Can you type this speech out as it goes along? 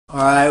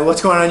Alright,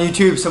 what's going on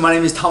YouTube? So my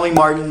name is Tommy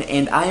Martin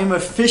and I am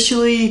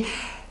officially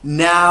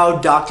now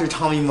Dr.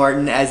 Tommy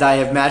Martin, as I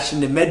have matched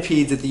into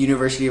MedPeds at the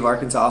University of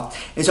Arkansas.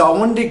 And so I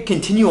wanted to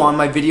continue on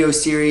my video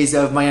series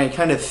of my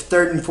kind of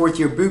third and fourth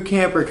year boot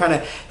camp, or kind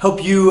of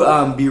help you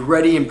be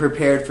ready and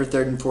prepared for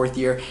third and fourth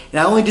year. And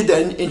I only did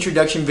the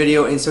introduction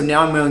video, and so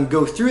now I'm going to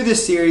go through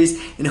this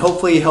series and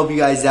hopefully help you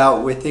guys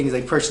out with things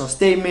like personal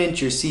statements,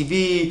 your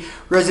CV,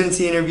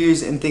 residency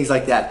interviews, and things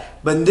like that.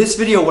 But in this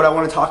video, what I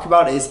want to talk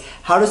about is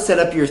how to set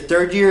up your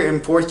third year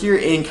and fourth year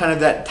in kind of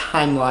that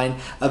timeline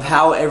of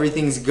how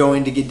everything's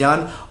going to get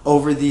done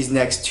over these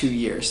next 2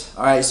 years.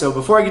 Alright, so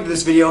before I get to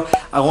this video,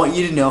 I want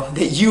you to know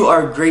that you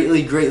are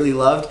greatly, greatly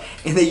loved,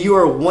 and that you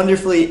are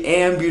wonderfully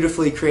and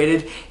beautifully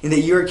created, and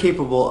that you are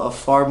capable of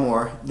far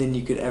more than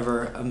you could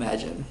ever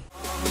imagine.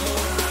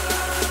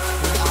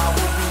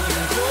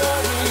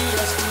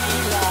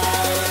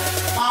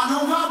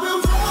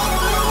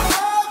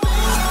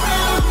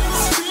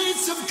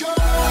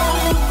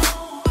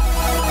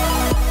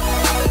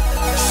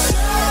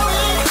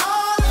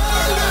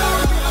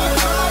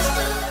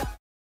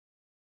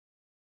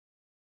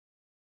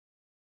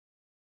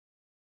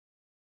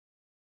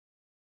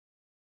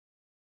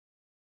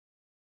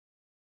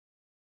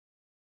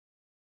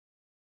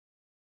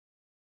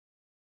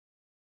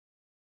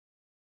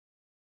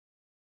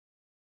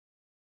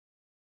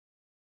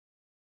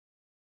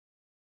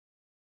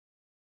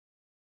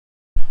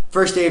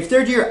 First day of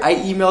third year, I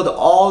emailed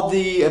all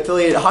the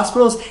affiliated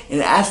hospitals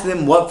and asked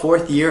them what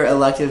fourth year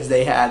electives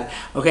they had.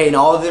 Okay, and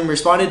all of them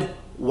responded,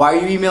 "Why are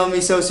you emailing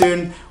me so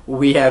soon?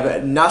 We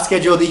have not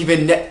scheduled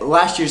even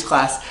last year's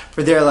class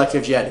for their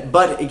electives yet."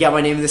 But it got my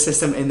name in the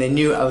system and they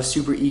knew I was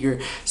super eager.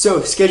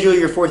 So schedule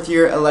your fourth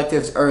year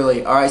electives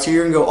early. All right, so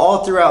you're gonna go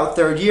all throughout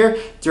third year.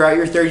 Throughout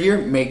your third year,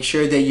 make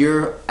sure that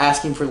you're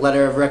asking for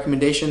letter of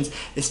recommendations,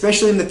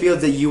 especially in the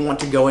fields that you want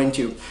to go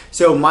into.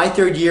 So my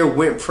third year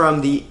went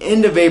from the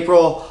end of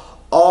April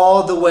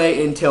all the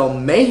way until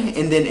May,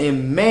 and then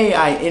in May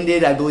I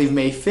ended, I believe,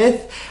 May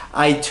 5th.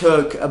 I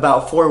took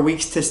about 4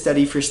 weeks to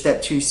study for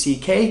Step 2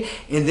 CK,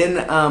 and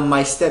then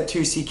my Step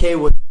 2 CK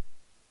was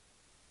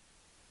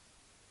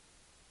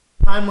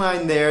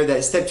timeline there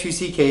that Step 2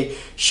 CK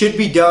should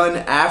be done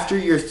after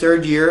your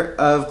third year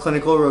of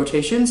clinical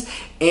rotations,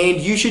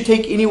 and you should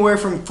take anywhere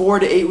from 4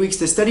 to 8 weeks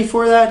to study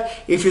for that.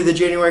 If you're the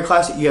January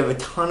class, you have a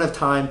ton of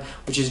time,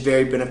 which is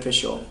very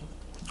beneficial.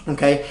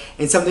 Okay,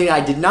 and something I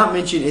did not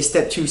mention is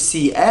Step 2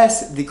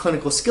 CS, the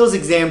clinical skills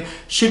exam,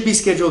 should be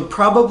scheduled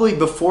probably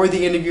before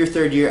the end of your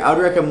third year. I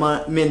would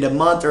recommend a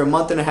month or a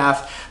month and a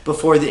half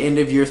before the end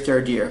of your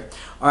third year.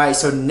 Alright,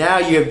 so now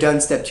you have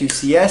done Step 2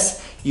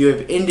 CS, you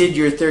have ended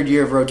your third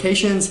year of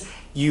rotations,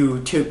 you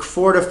took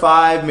 4 to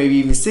 5, maybe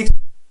even 6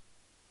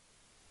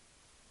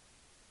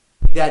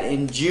 that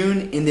in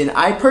June, and then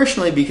I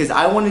personally, because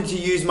I wanted to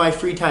use my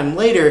free time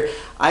later,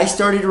 I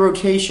started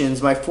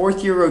rotations, my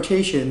fourth year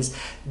rotations,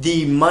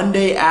 the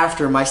Monday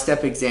after my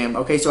STEP exam.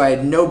 Okay, so I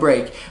had no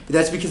break, but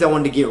that's because I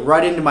wanted to get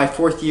right into my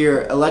fourth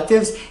year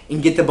electives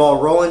and get the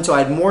ball rolling, so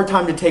I had more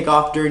time to take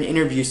off during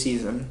interview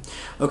season.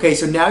 Okay,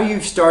 so now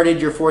you've started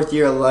your fourth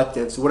year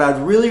electives. What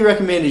I'd really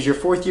recommend is your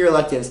fourth year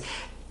electives,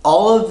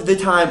 all of the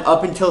time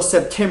up until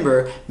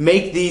September,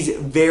 make these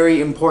very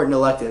important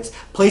electives.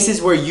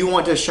 Places where you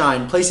want to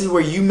shine, places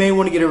where you may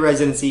want to get a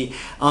residency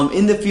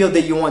in the field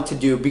that you want to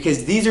do,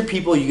 because these are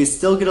people you can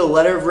still get a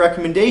letter of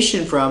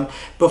recommendation from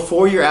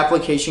before your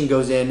application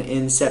goes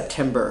in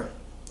September.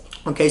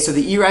 Okay, so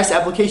the ERAS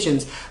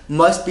applications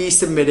must be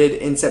submitted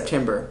in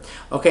September.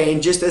 Okay,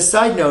 and just a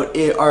side note,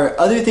 are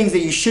other things that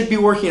you should be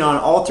working on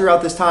all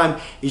throughout this time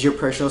is your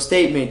personal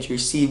statement, your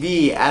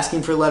CV,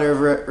 asking for letter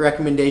of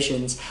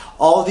recommendations.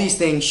 All of these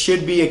things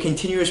should be a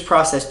continuous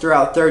process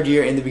throughout third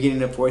year and the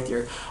beginning of fourth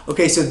year.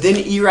 Okay, so then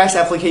ERAS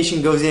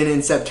application goes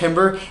in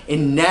September,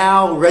 and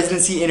now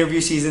residency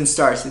interview season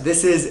starts.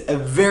 This is a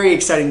very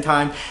exciting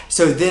time.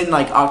 So then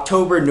like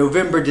October,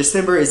 November,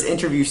 December is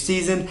interview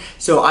season.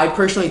 So I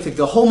personally took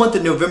the whole month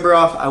of November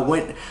off. I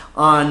went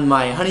on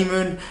my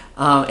honeymoon,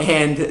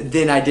 and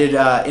then I did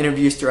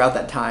interviews throughout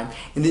that time.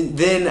 And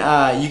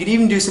then you could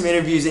even do some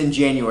interviews in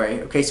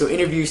January. Okay, so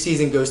interview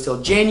season goes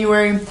till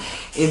January.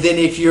 And then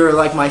if you're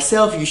like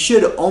myself, you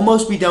should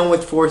almost be done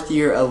with fourth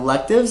year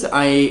electives.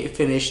 I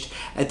finished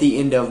at the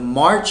end of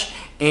March,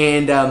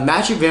 and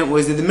match event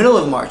was in the middle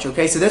of March.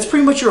 Okay, so that's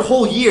pretty much your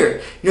whole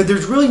year. You know,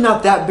 there's really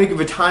not that big of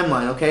a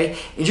timeline. Okay,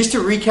 and just to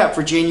recap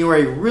for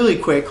January really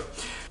quick,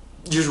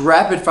 just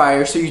rapid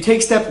fire. So you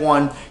take Step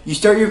 1, you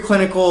start your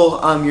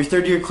clinical, your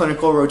third year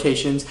clinical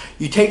rotations,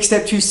 you take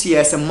Step 2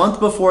 CS a month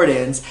before it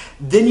ends,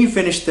 then you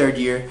finish third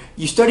year,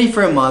 you study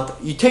for a month,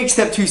 you take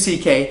Step 2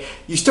 CK,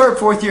 you start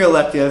fourth year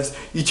electives,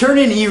 you turn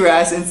in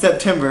ERAS in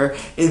September,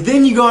 and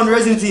then you go on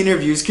residency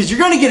interviews, because you're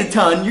going to get a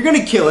ton, you're going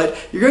to kill it,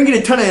 you're going to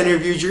get a ton of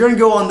interviews, you're going to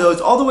go on those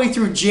all the way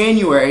through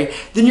January,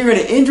 then you're going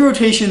to end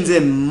rotations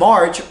in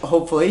March,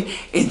 hopefully,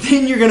 and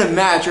then you're going to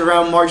match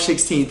around March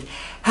 16th.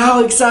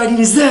 How exciting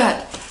is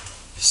that?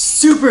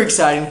 Super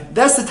exciting.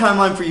 That's the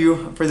timeline for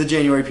you for the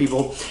January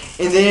people.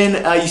 And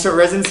then you start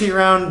residency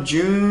around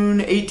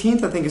June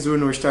 18th, I think is when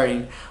we're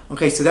starting.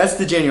 Okay, so that's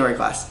the January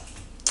class.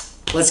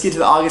 Let's get to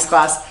the August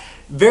class.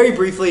 Very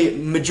briefly,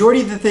 majority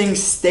of the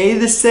things stay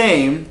the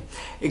same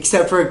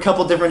except for a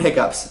couple different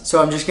hiccups.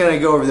 So I'm just gonna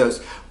go over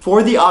those.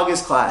 For the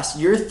August class,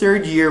 your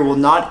third year will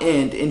not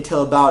end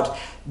until about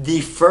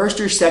the first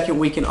or second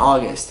week in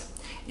August.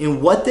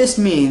 And what this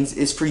means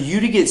is for you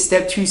to get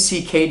Step 2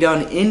 CK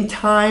done in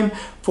time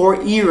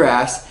for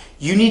ERAS,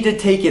 you need to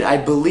take it, I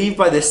believe,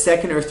 by the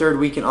second or third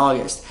week in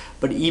August.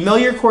 But email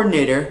your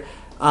coordinator,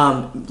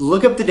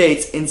 look up the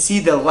dates, and see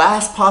the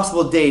last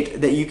possible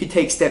date that you could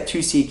take Step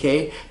 2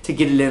 CK to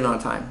get it in on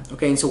time.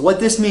 Okay, and so what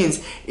this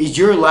means is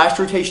your last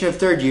rotation of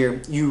third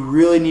year, you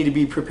really need to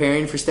be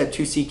preparing for Step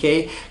 2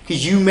 CK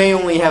because you may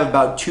only have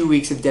about 2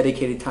 weeks of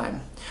dedicated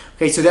time.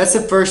 Okay, so that's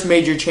the first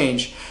major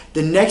change.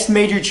 The next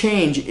major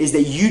change is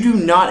that you do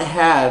not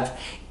have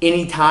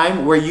any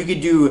time where you could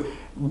do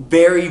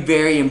very,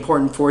 very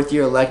important fourth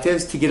year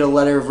electives to get a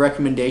letter of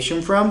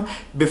recommendation from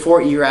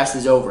before ERAS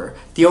is over.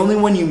 The only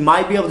one you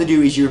might be able to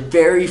do is your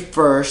very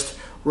first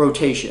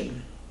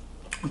rotation.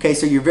 Okay,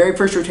 so your very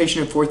first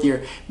rotation in fourth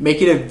year,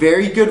 make it a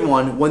very good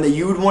one that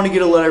you would want to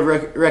get a letter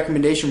of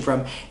recommendation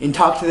from, and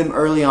talk to them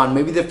early on,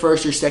 maybe the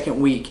first or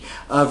second week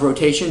of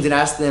rotations, and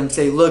ask them,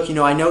 say, look, you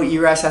know, I know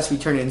ERAS has to be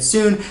turned in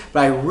soon,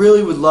 but I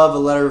really would love a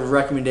letter of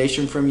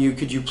recommendation from you.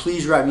 Could you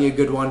please write me a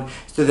good one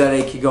so that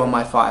it could go in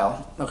my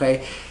file?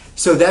 Okay.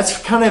 So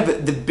that's kind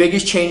of the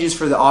biggest changes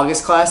for the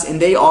August class, and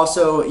they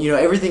also, you know,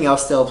 everything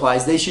else still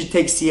applies. They should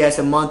take CS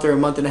a month or a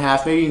month and a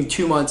half, maybe even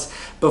 2 months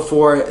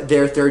before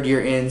their third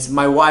year ends.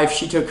 My wife,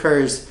 she took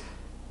hers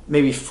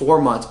maybe 4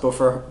 months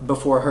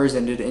before hers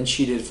ended, and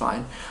she did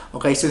fine.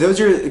 Okay, so those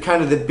are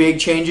kind of the big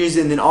changes.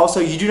 And then also,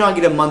 you do not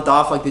get a month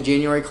off like the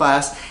January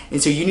class,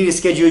 and so you need to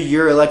schedule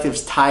your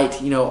electives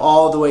tight, you know,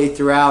 all the way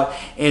throughout.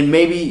 And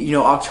maybe, you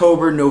know,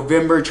 October,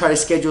 November, try to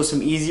schedule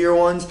some easier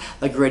ones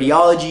like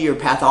radiology or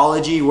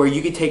pathology where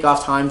you could take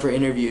off time for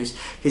interviews,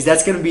 because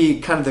that's going to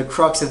be kind of the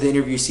crux of the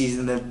interview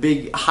season, the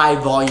big high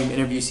volume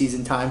interview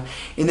season time.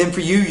 And then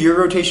for you, your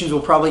rotations will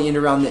probably end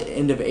around the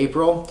end of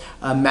April.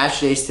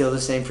 Match day is still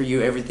the same for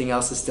you. Everything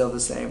else is still the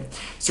same.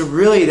 So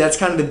really, that's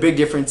kind of the big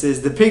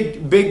differences. The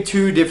big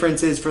two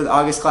differences for the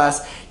August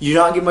class: you do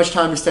not get much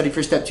time to study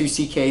for Step 2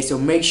 CK, so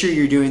make sure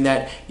you're doing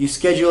that. You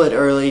schedule it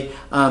early.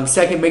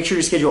 Second, make sure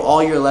to schedule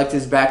all your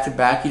electives back to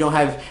back. You don't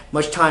have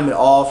much time at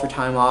all for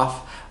time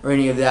off or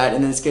any of that.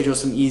 And then schedule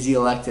some easy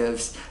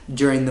electives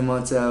during the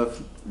months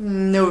of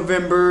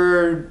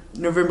November.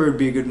 November would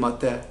be a good month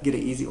to get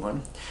an easy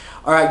one.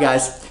 Alright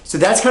guys, so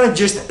that's kind of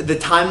just the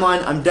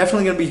timeline. I'm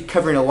definitely going to be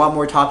covering a lot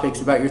more topics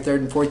about your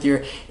third and fourth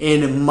year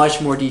in much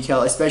more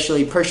detail,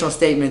 especially personal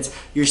statements,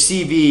 your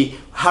CV,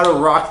 how to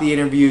rock the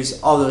interviews,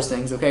 all those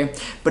things, okay?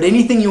 But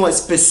anything you want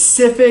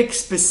specific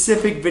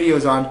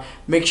videos on,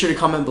 make sure to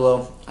comment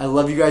below. I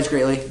love you guys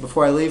greatly.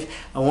 Before I leave,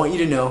 I want you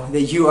to know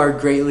that you are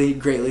greatly,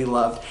 greatly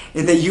loved,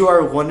 and that you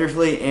are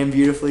wonderfully and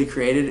beautifully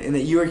created, and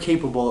that you are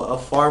capable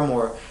of far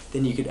more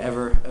than you could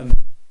ever imagine.